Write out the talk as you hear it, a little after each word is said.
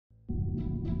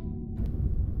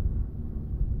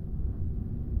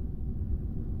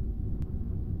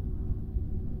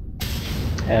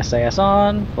SAS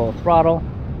on, full throttle.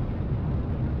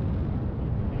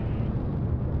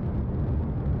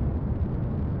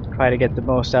 Try to get the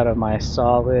most out of my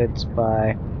solids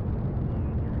by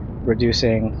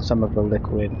reducing some of the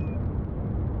liquid.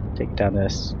 Take down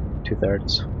this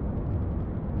 2/3.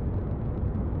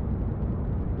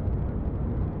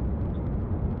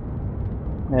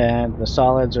 And the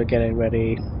solids are getting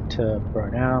ready to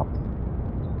burn out.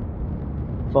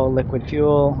 Full liquid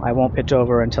fuel. I won't pitch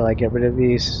over until I get rid of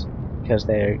these because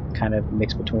they're kind of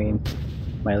mixed between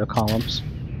my other columns.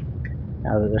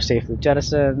 Now that they're safely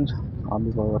jettisoned, I'll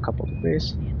move over a couple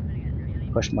degrees.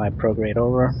 Push my prograde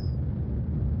over.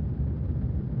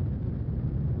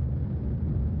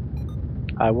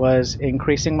 I was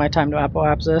increasing my time to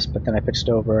apoapsis, but then I pitched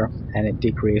over and it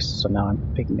decreased, so now I'm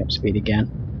picking up speed again.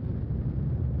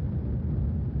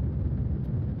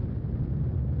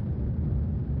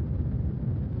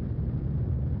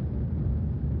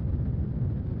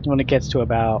 When it gets to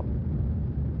about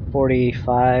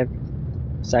 45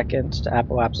 seconds to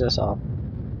apoapsis, I'll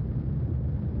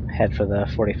head for the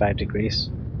 45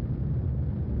 degrees.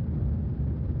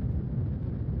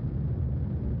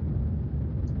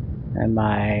 And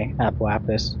my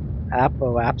apoapsis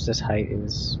height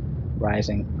is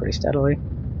rising pretty steadily.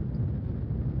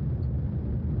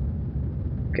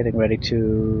 Getting ready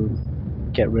to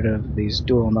get rid of these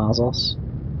dual nozzles.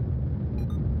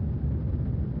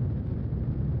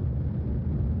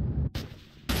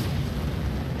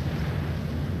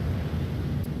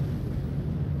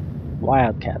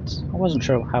 Wildcats. I wasn't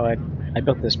sure how I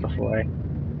built this before I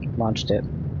launched it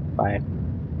by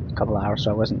a couple hours,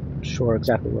 so I wasn't sure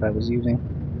exactly what I was using.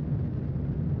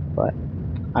 But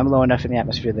I'm low enough in the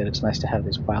atmosphere that it's nice to have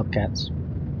these wildcats.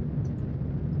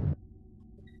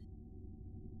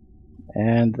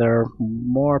 And they're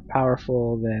more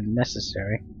powerful than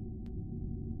necessary.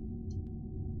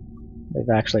 They've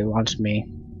actually launched me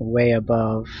way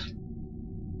above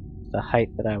the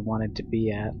height that I wanted to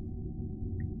be at.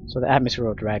 So the atmosphere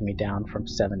will drag me down from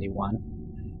 71.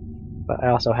 But I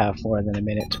also have more than a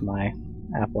minute to my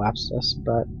apoapsis,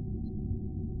 but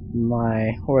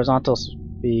my horizontal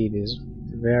speed is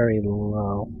very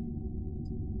low.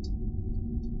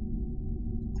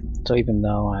 So even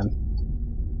though I'm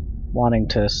wanting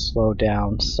to slow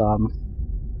down some,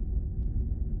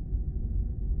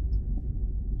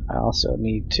 I also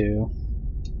need to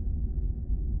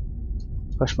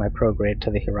push my prograde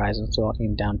to the horizon, so I'll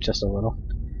aim down just a little.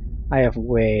 I have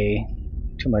way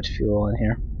too much fuel in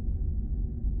here.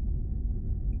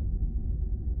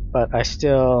 But I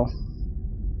still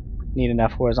need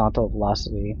enough horizontal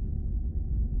velocity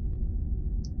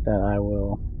that I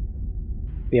will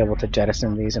be able to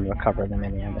jettison these and recover them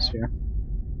in the atmosphere.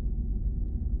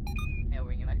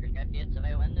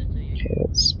 Okay,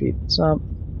 let's speed this up.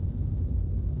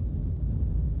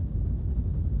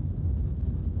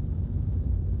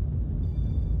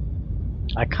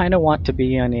 I kind of want to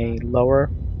be on a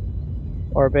lower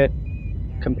orbit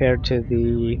compared to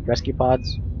the rescue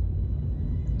pods,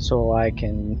 so I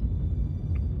can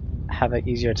have an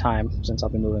easier time, since I'll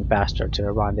be moving faster,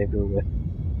 to rendezvous with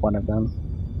one of them.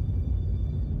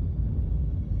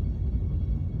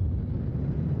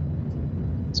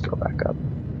 Let's go back up.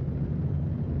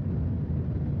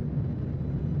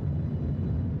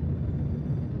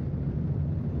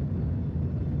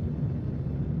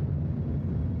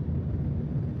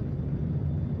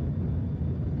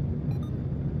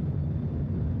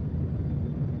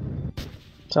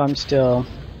 So I'm still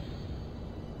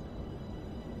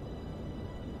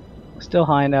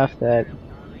high enough that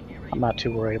I'm not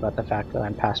too worried about the fact that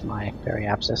I'm past my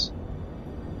periapsis.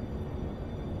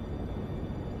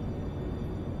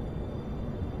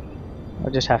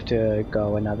 I'll just have to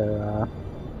go another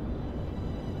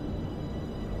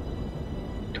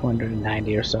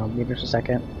 290 or so meters a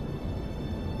second.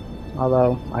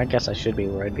 Although, I guess I should be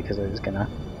worried because it is gonna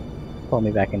pull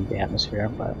me back into the atmosphere,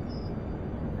 but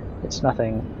it's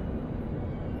nothing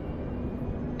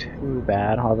too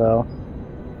bad, although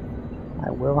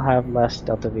I will have less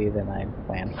delta V than I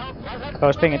planned. If I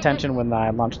was paying attention when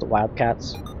I launched the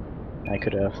Wildcats, I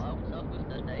could have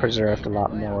preserved a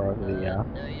lot more of the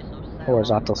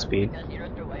horizontal speed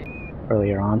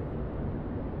earlier on.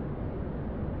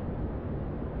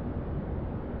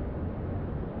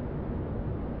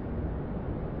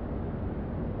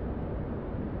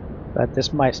 But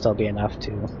this might still be enough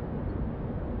to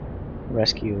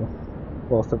rescue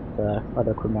both of the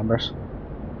other crew members.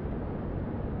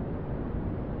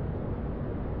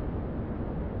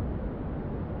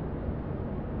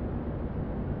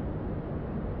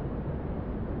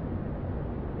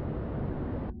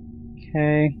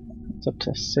 Okay, it's up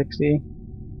to 60.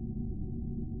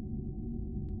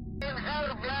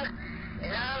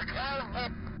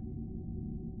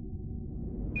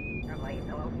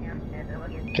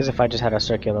 Because if I just had a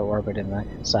circular orbit in the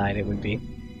side, it would be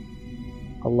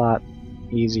a lot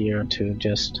easier to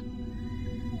just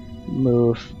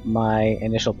move my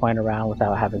initial point around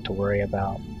without having to worry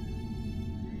about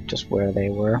just where they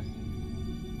were.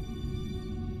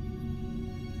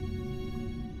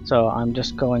 So I'm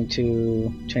just going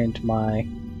to change my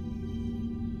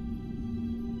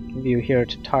view here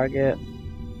to target.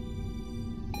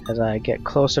 As I get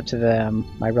closer to them,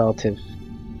 my relative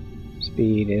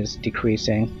speed is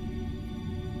decreasing,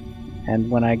 and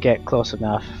when I get close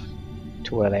enough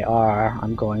to where they are,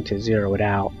 I'm going to zero it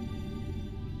out.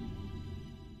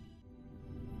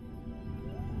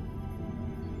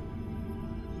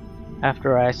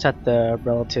 After I set the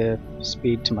relative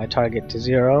speed to my target to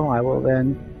 0, I will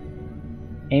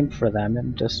then aim for them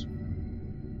and just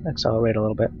accelerate a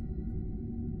little bit.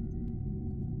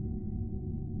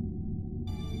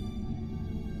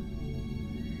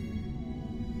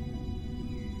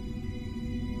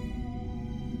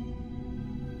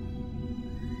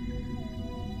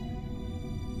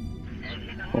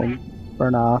 We'll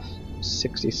burn off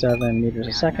 67 meters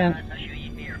a second.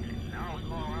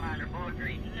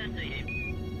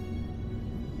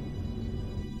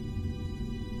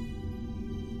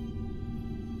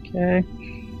 Okay,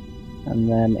 and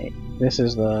then this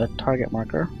is the target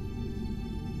marker.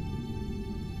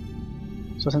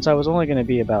 So since I was only going to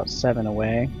be about 7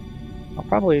 away, I'll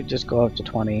probably just go up to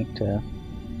 20 to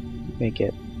make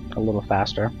it a little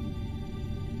faster.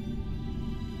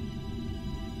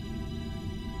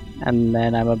 And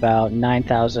then I'm about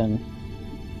 9,000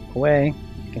 away.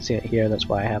 You can see it here, that's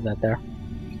why I have that there.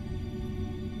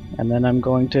 And then I'm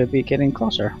going to be getting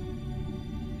closer.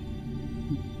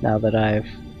 Now that I've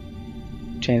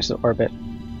changed the orbit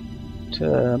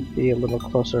to be a little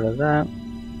closer to that.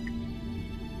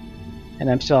 And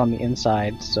I'm still on the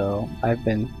inside, so I've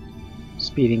been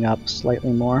speeding up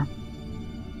slightly more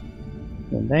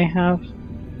than they have.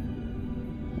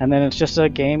 And then it's just a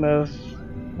game of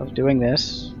doing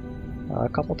this a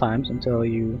couple times until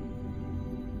you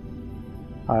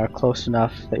are close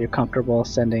enough that you're comfortable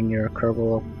sending your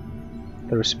Kerbal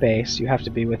through space. You have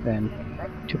to be within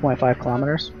 2.5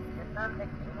 kilometers.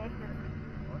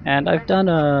 And I've done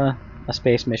a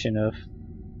space mission of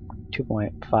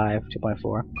 2.5,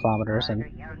 2.4 kilometers, and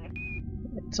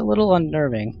it's a little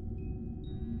unnerving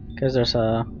because there's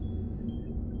a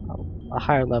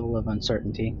higher level of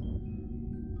uncertainty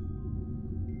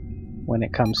when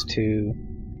it comes to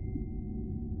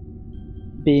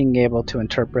being able to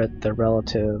interpret the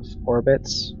relative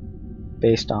orbits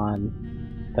based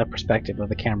on the perspective of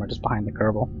the camera just behind the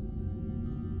Kerbal.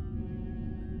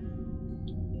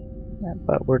 Yeah,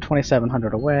 but we're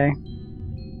 2,700 away.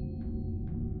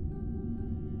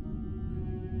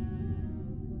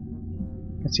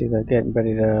 You can see they're getting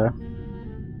ready to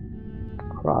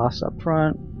cross up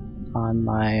front on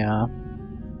my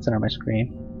center of my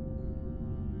screen.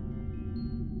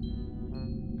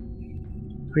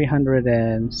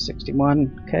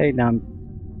 361. Okay, now I'm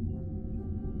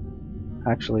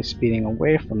actually speeding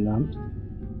away from them.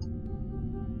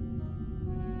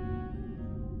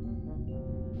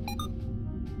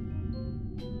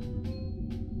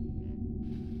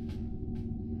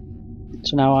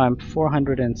 So now I'm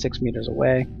 406 meters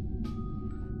away.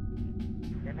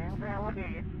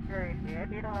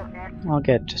 I'll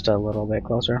get just a little bit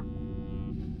closer.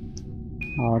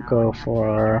 I'll go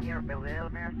for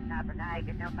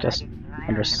just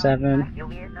under 7.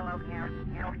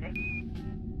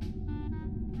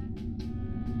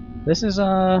 This is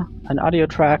an audio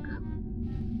track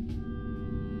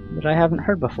that I haven't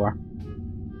heard before.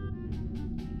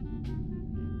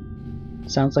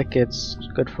 Sounds like it's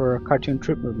good for cartoon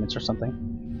troop movements or something.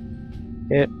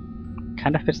 It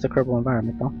kind of fits the Kerbal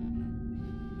environment though.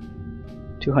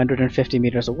 250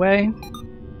 meters away.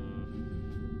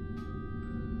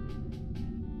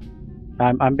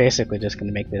 I'm basically just going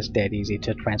to make this dead easy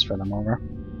to transfer them over.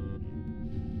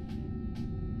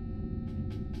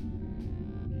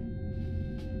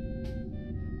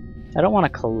 I don't want to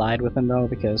collide with them though,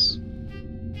 because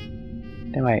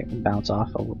they might bounce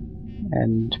off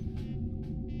and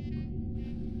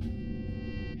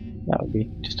that would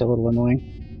be just a little annoying.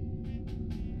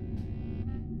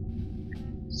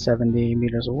 70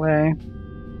 meters away.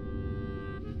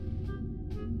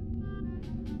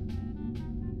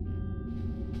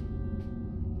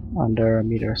 Under a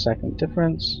meter a second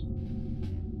difference.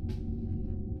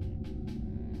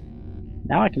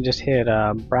 Now I can just hit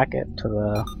a bracket to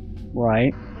the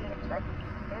right.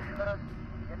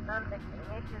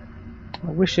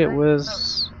 I wish it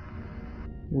was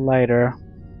lighter.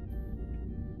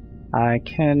 A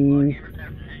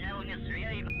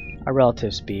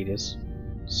relative speed is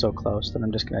so close that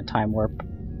I'm just going to time warp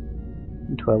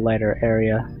into a lighter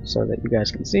area so that you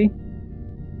guys can see.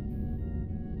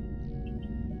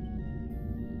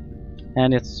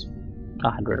 And it's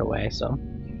 100 away, so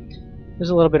there's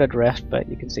a little bit of drift, but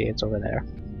you can see it's over there.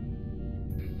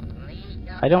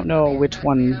 I don't know which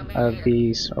one of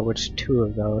these, or which two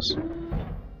of those,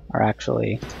 are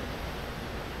actually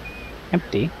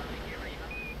empty.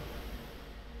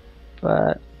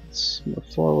 But let's move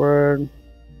forward,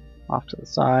 off to the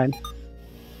side,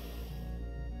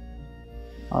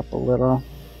 up a little.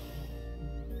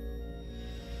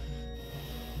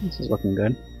 This is looking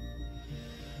good.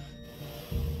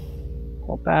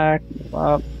 Pull back, move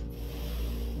up.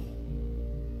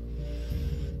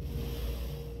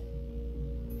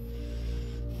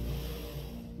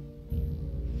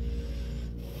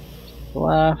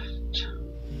 Left,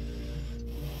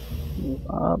 move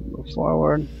up, move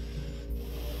forward.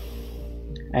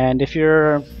 And if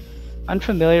you're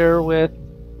unfamiliar with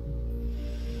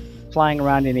flying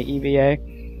around in an EVA,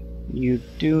 you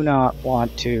do not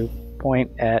want to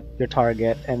point at your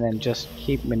target and then just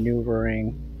keep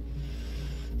maneuvering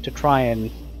to try and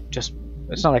just,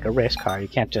 it's not like a race car, you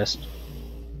can't just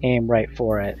aim right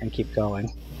for it and keep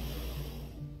going,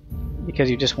 because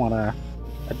you just want to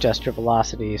adjust your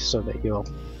velocity so that you'll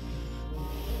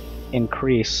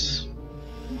increase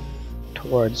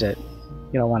towards it.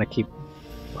 You don't want to keep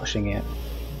pushing it,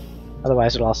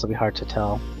 otherwise it'll also be hard to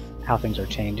tell how things are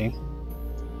changing.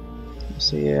 Let's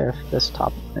see if this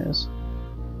top one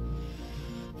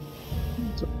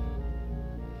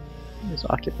is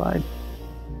occupied.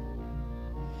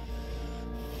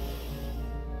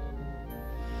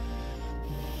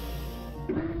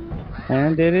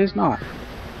 And it is not.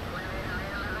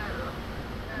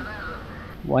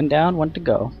 One down, one to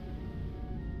go.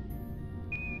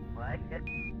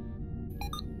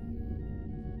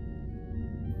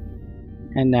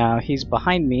 And now he's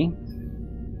behind me,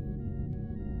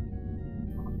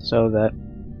 so that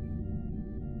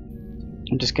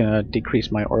I'm just gonna decrease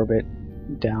my orbit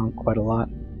down quite a lot.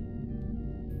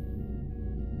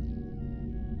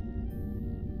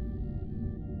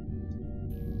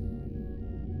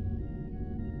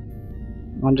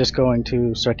 I'm just going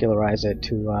to circularize it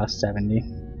to 70.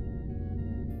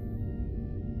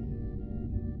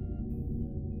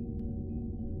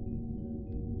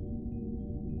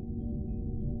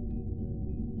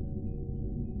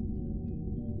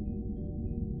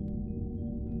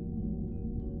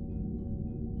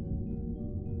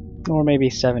 Or maybe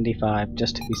 75,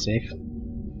 just to be safe.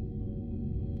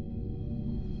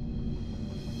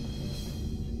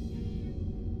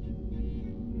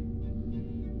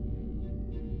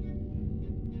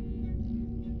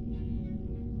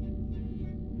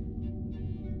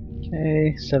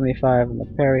 Okay, 75 on the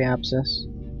periapsis.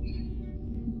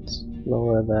 Let's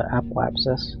lower the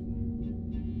apoapsis.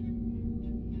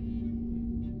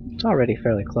 It's already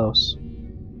fairly close.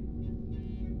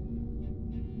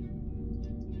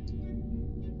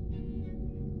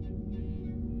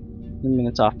 I mean,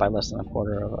 it's off by less than a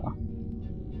quarter of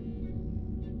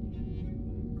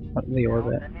the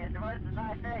orbit.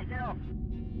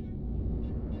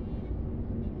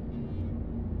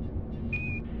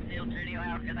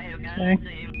 Okay.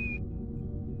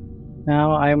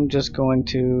 Now I'm just going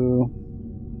to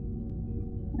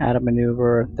add a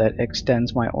maneuver that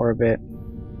extends my orbit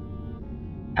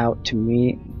out to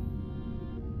meet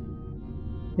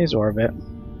his orbit,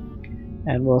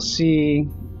 and we'll see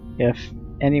if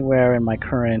anywhere in my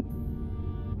current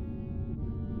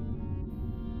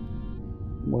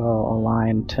will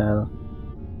align to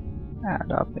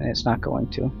add up, and it's not going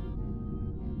to.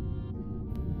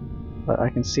 But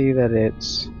I can see that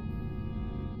it's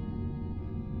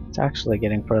actually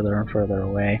getting further and further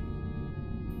away.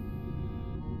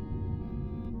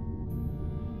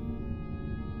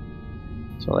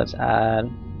 So let's add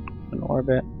an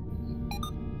orbit.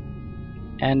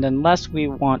 And unless we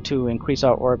want to increase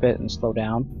our orbit and slow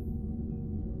down,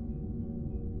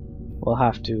 we'll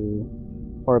have to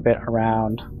orbit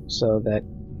around so that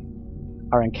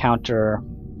our encounter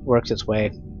works its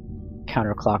way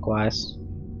counterclockwise.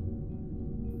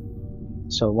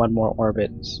 So one more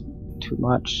orbit's too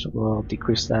much, we'll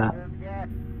decrease that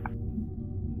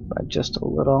by just a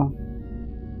little.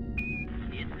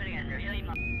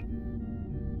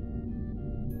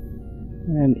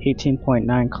 And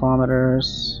 18.9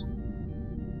 kilometers.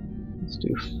 Let's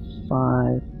do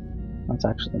 5. That's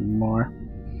actually more,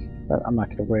 but I'm not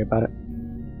going to worry about it.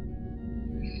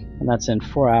 And that's in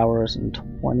 4 hours and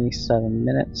 27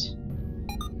 minutes.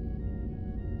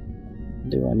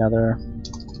 Do another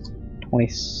 20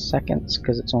 seconds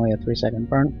because it's only a 3-second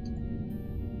burn.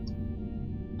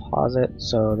 Pause. pause it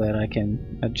so that I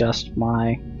can adjust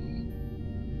my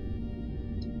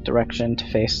direction to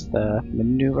face the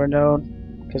maneuver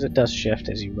node, because it does shift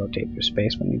as you rotate through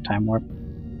space when you time warp.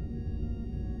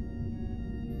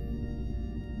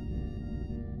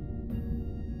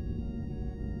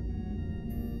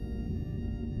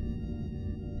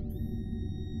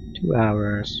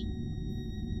 Hours.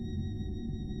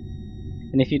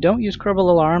 And if you don't use Kerbal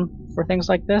Alarm for things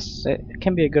like this, it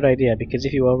can be a good idea, because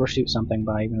if you overshoot something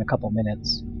by even a couple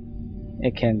minutes,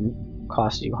 it can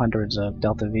cost you hundreds of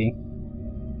Delta V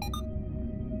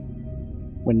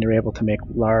when you're able to make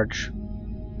large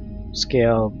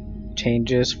scale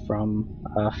changes from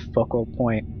a focal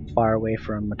point far away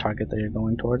from a target that you're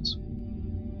going towards.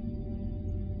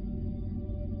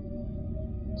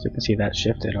 So you can see that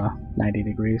shifted 90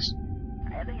 degrees.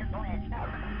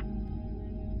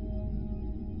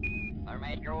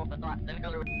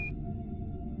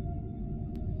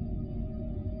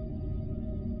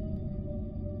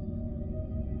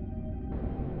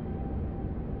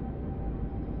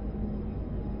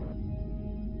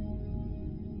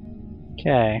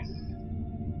 Okay.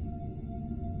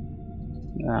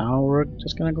 Now we're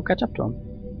just gonna go catch up to him.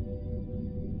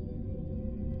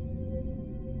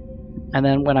 And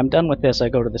then when I'm done with this, I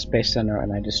go to the Space Center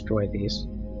and I destroy these,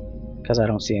 because I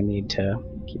don't see a need to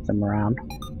keep them around.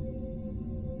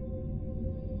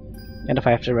 And if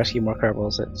I have to rescue more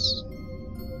Kerbals, it's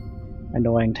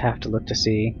annoying to have to look to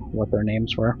see what their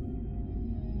names were.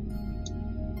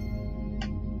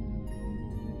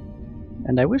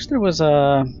 And I wish there was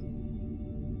a...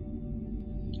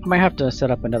 I might have to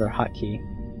set up another hotkey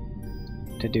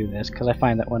to do this, because I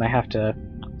find that when I have to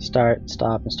start,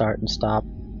 stop, and start and stop,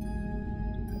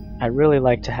 I really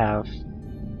like to have,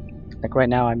 like right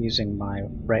now I'm using my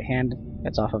right hand,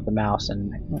 it's off of the mouse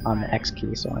and on the X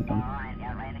key, so I can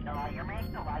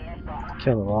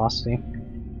kill the velocity,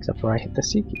 except for I hit the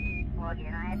C key.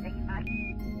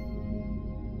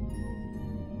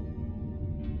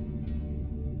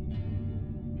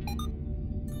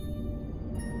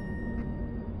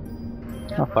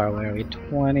 How far away are we?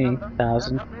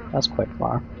 20,000? That's quite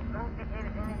far.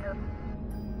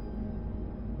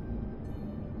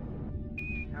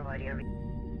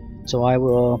 So I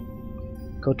will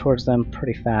go towards them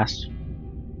pretty fast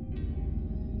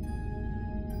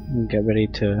and get ready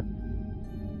to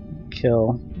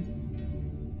kill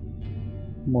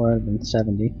more than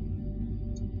 70.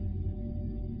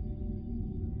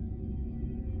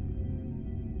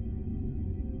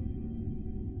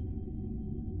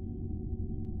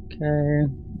 Okay,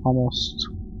 almost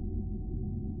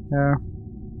there.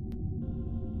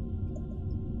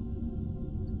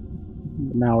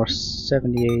 Now we're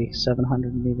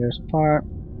 7,700 meters apart.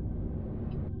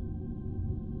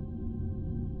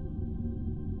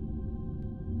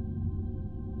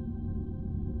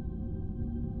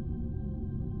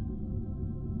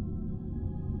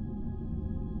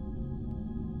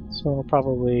 So we'll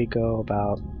probably go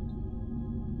about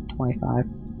 25.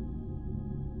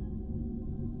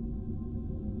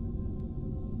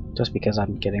 Just because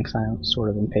I'm getting sort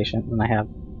of impatient and I have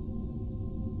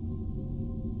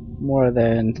more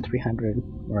than 300,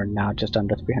 or now just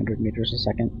under 300 meters a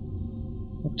second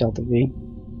of Delta V.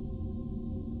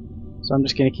 So I'm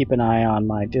just going to keep an eye on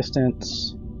my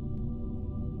distance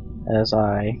as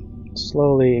I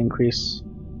slowly increase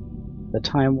the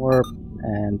time warp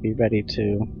and be ready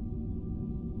to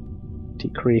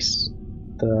decrease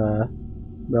the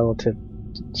relative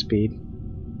speed.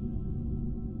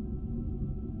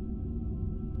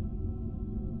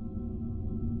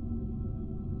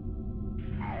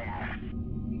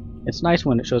 It's nice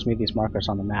when it shows me these markers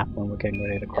on the map when we're getting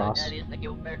ready to cross.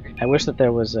 I wish that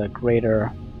there was a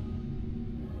greater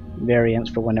variance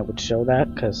for when it would show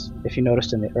that, because if you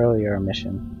noticed in the earlier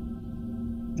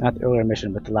mission, not the earlier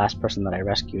mission, but the last person that I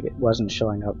rescued, it wasn't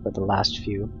showing up for the last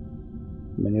few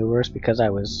maneuvers because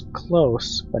I was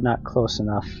close, but not close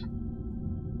enough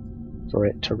for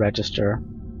it to register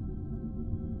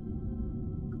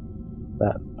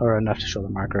that, or enough to show the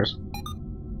markers.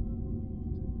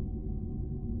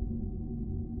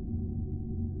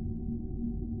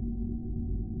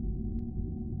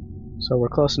 So we're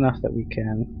close enough that we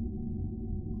can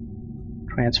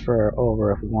transfer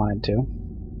over if we wanted to.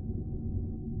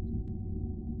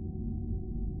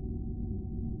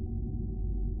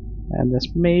 And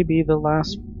this may be the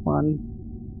last one.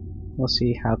 We'll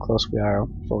see how close we are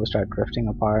before we start drifting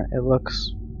apart. It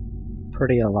looks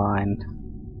pretty aligned.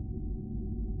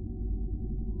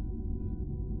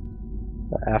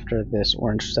 But after this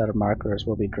orange set of markers,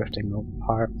 we'll be drifting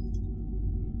apart.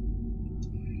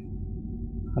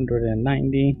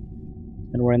 190,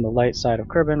 and we're in the light side of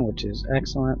Kerbal, which is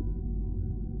excellent.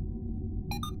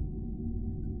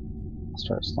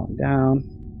 Start slowing down.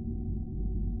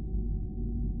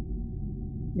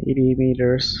 80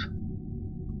 meters.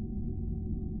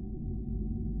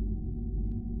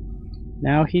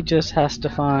 Now he just has to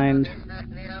find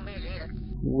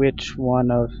which one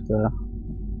of the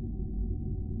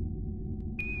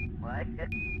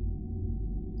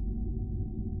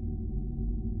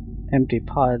empty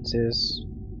pods is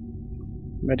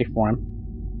ready for him.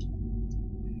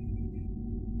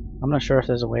 I'm not sure if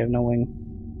there's a way of knowing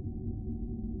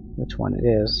which one it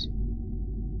is.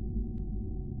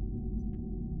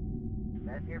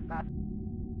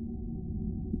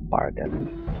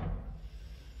 Bargain.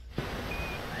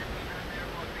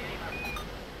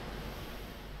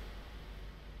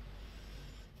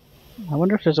 I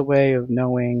wonder if there's a way of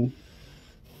knowing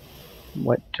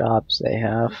what jobs they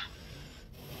have.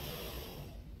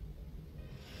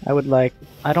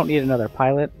 I don't need another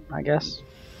pilot, I guess,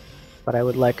 but I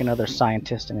would like another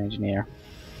scientist and engineer.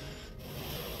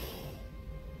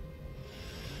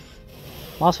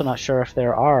 I'm also not sure if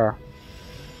there are.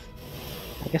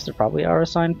 I guess there probably are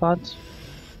assigned pods.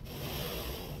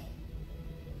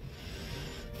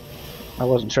 I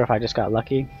wasn't sure if I just got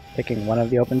lucky picking one of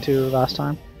the open two last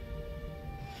time.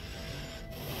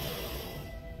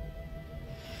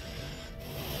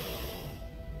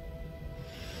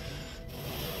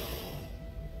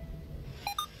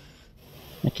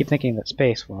 I keep thinking that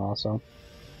space will also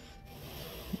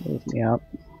move me up.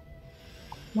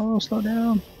 Oh, slow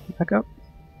down. Back up.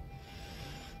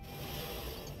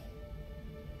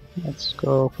 Let's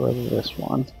go for this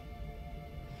one.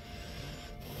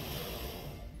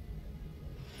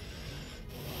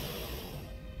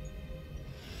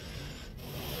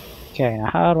 Okay, now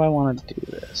how do I want to do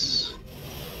this?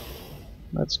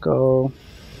 Let's go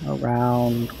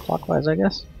around clockwise, I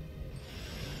guess.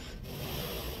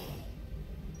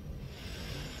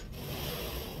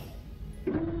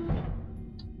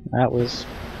 That was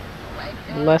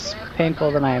less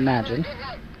painful than I imagined.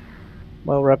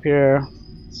 Well, we're up here.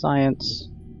 Science.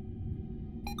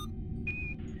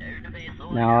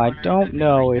 Now, I don't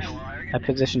know if I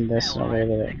positioned this in a way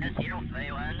that it...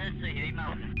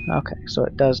 Okay, so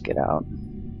it does get out.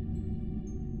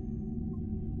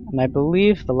 And I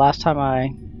believe the last time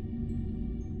I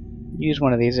used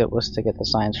one of these, it was to get the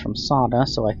science from Sauna,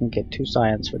 so I can get 2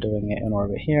 science for doing it in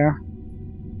orbit here.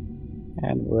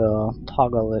 And we'll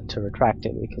toggle it to retract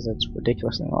it because it's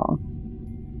ridiculously long.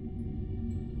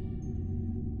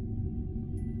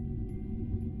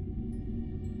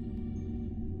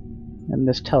 And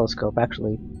this telescope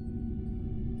actually,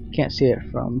 you can't see it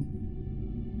from,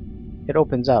 it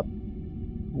opens up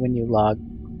when you log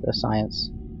the science.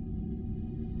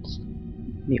 It's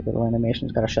neat little animation,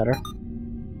 it's got a shutter.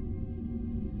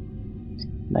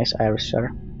 Nice iris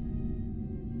shutter.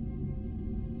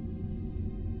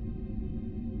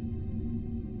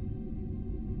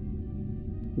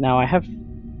 Now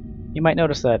you might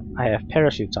notice that I have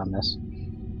parachutes on this.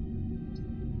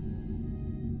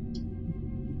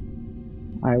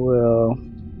 I will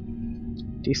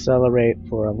decelerate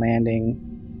for a landing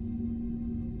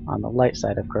on the light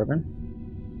side of Kerbal.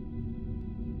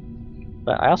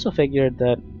 But I also figured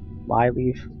that why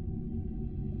leave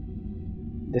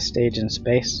this stage in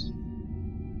space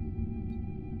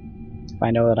if I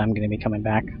know that I'm going to be coming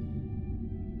back.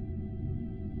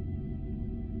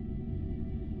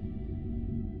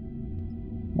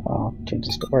 I'll change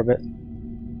this to orbit.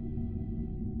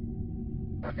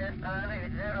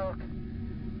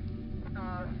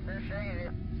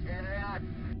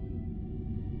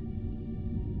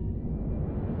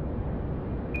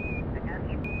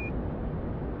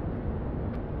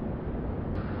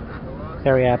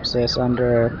 Periapsis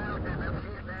under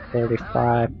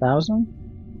 35,000.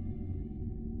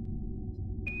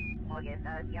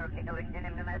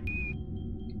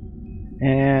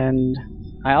 And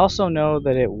I also know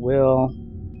that it will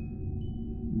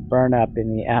burn up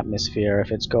in the atmosphere if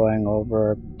it's going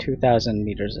over 2,000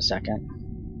 meters a second.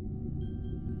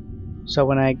 So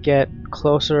when I get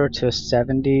closer to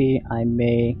 70, I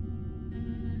may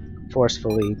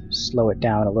forcefully slow it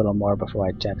down a little more before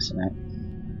I jettison it.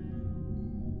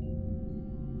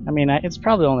 I mean, it's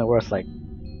probably only worth like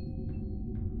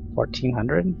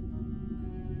 1,400.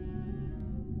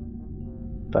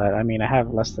 But I mean, I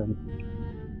have less than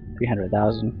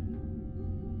 300,000.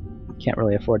 Can't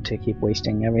really afford to keep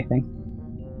wasting everything.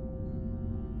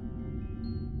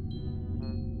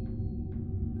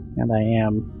 And I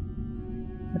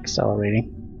am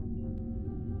accelerating.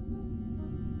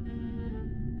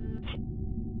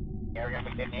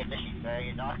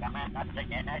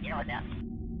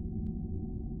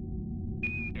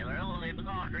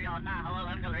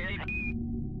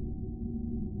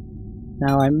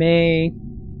 Now I may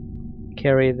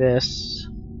carry this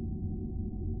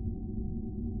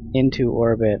into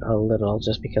orbit a little,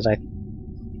 just because I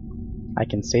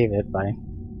can save it by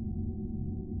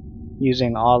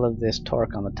using all of this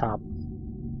torque on the top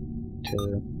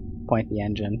to point the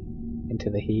engine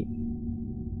into the heat.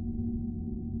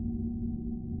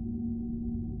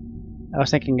 I was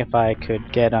thinking if I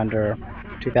could get under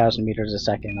 2,000 meters a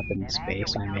second up in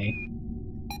space, I may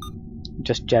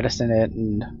just jettison it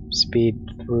and speed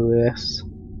through this,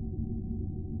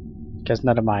 because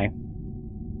none of my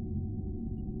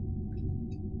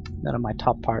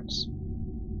top parts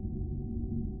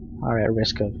are at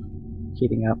risk of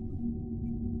heating up.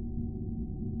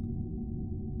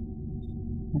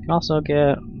 I can also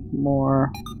get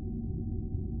more.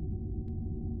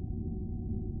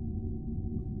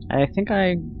 I think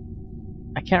I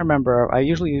can't remember. I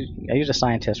use a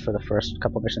scientist for the first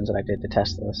couple missions that I did to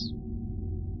test this.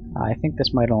 I think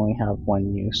this might only have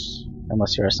one use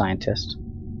unless you're a scientist,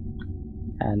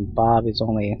 and Bob is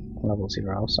only level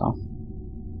 0, so.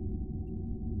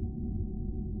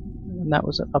 And that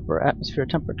was at upper atmosphere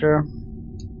temperature.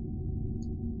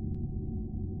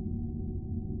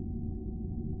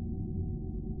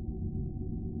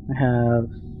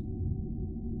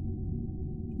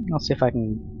 I'll see if I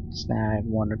can snag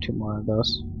 1 or 2 more of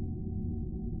those,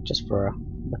 just for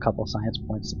the couple science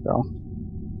points that they'll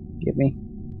give me.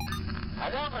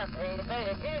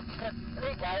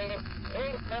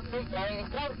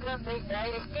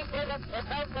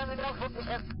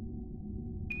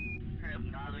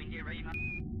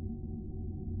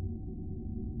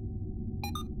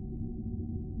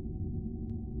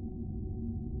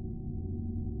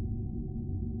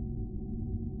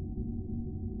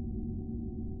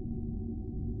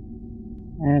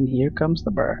 And here comes the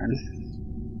burn.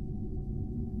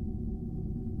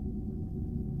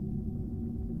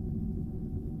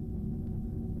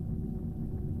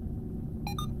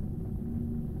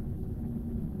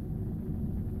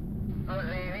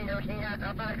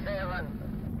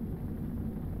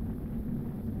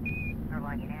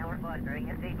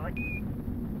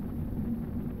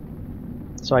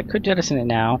 So I could jettison it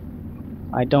now.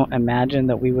 I don't imagine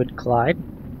that we would collide,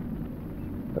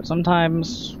 but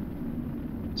sometimes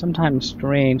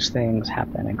strange things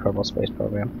happen in Kerbal Space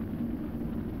Program.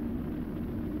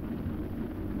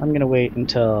 I'm gonna wait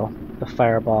until the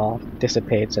fireball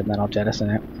dissipates and then I'll jettison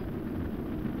it.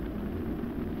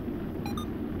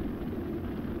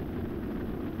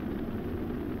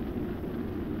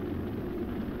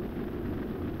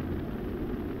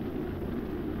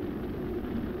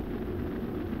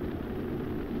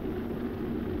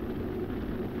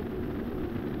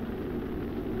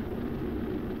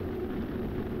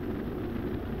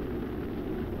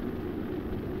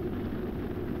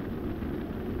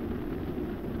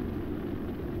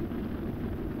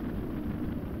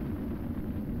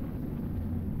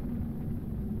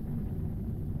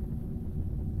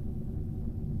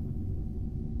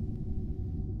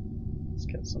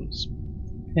 Get some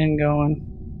spin going.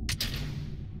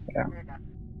 There.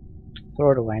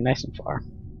 Throw it away, nice and far.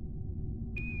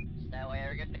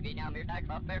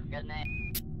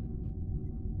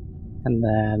 And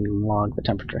then log the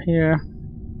temperature here.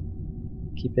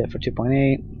 Keep it for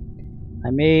 2.8. I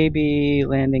may be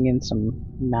landing in some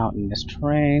mountainous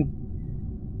terrain.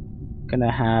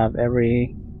 Gonna have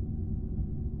every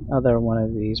other one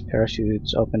of these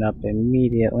parachutes open up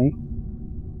immediately.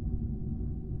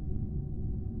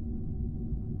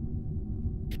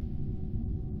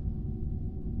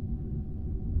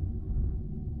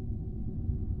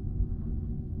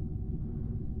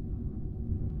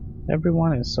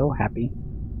 Everyone is so happy.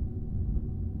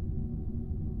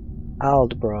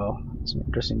 Aldbro, that's an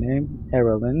interesting name.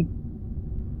 Erlin.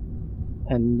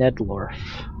 And Nedlorf.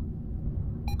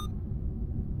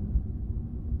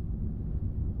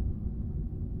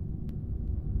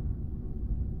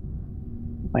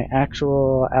 My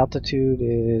actual altitude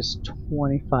is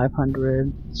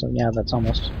 2,500, so yeah, that's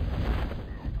almost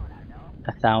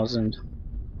 1,000.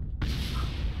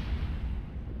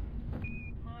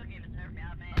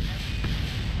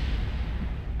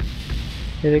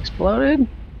 It exploded?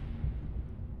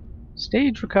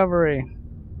 Stage recovery.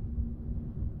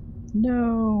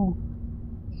 No.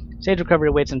 Stage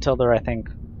recovery waits until they're, I think,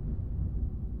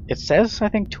 it says,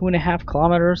 2.5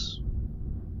 kilometers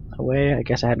away. I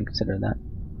guess I hadn't considered that.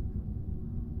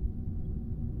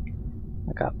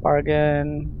 I got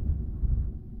Bargain,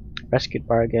 rescued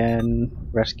Bargain,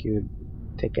 rescued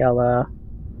Tynrael,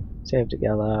 saved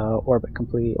Tynrael, orbit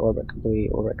complete, orbit complete,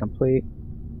 orbit complete.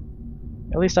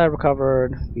 At least I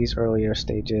recovered these earlier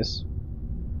stages.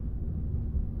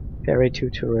 Ferry 2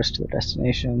 tourists to their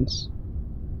destinations.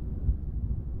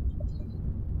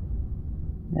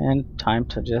 And time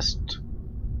to just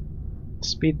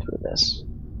speed through this.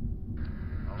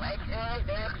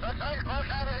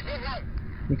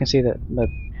 You can see that the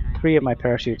 3 of my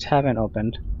parachutes haven't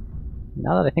opened.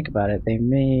 Now that I think about it, they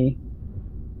may...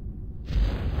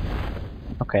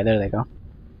 Okay, there they go.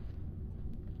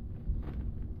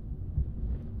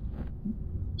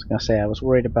 I was gonna say, I was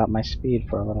worried about my speed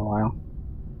for a little while,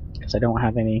 because I don't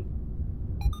have any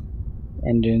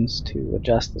engines to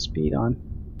adjust the speed on.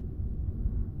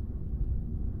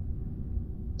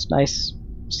 It's nice,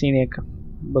 scenic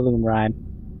balloon ride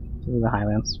through the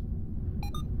highlands.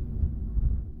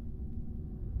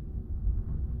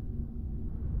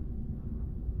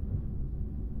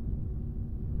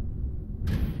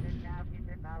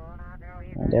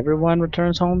 And everyone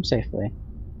returns home safely.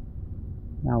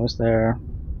 Now, is there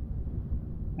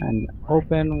an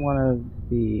open one of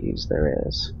these? There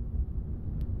is.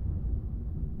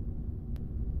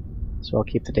 So I'll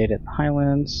keep the date at the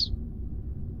Highlands.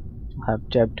 I'll have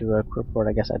Jeb do a report.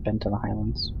 I guess I've been to the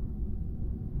Highlands.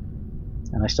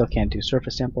 And I still can't do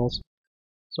surface samples,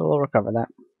 so we'll recover that.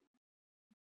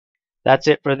 That's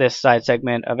it for this side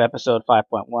segment of episode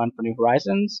 5.1 for New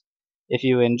Horizons. If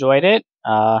you enjoyed it,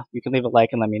 you can leave a like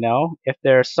and let me know. If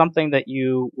there's something that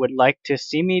you would like to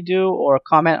see me do or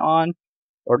comment on,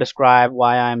 or describe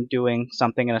why I'm doing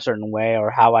something in a certain way or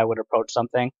how I would approach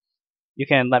something, you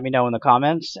can let me know in the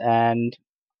comments and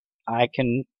I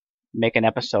can make an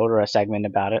episode or a segment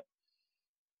about it.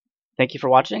 Thank you for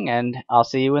watching, and I'll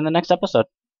see you in the next episode.